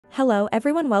Hello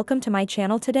everyone, welcome to my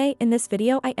channel. Today in this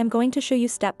video I am going to show you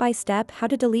step by step how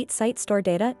to delete site store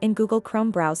data in Google Chrome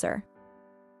browser.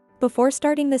 Before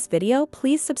starting this video,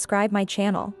 please subscribe my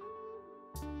channel.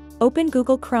 Open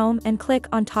Google Chrome and click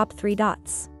on top 3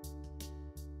 dots.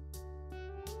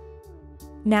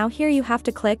 Now here you have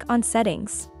to click on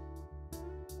Settings.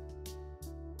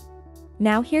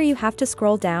 Now here you have to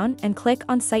scroll down and click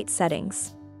on Site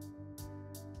Settings.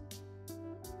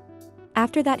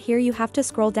 After that, here you have to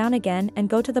scroll down again and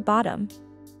go to the bottom.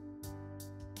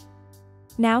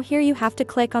 Now here you have to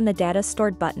click on the Data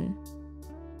Stored button.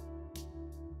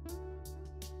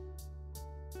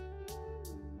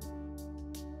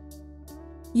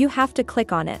 You have to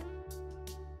click on it.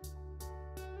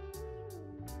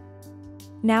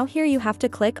 Now here you have to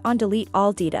click on Delete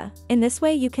All Data. In this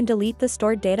way you can delete the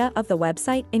stored data of the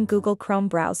website in Google Chrome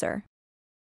browser.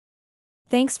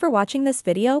 Thanks for watching this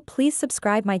video. Please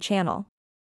subscribe my channel.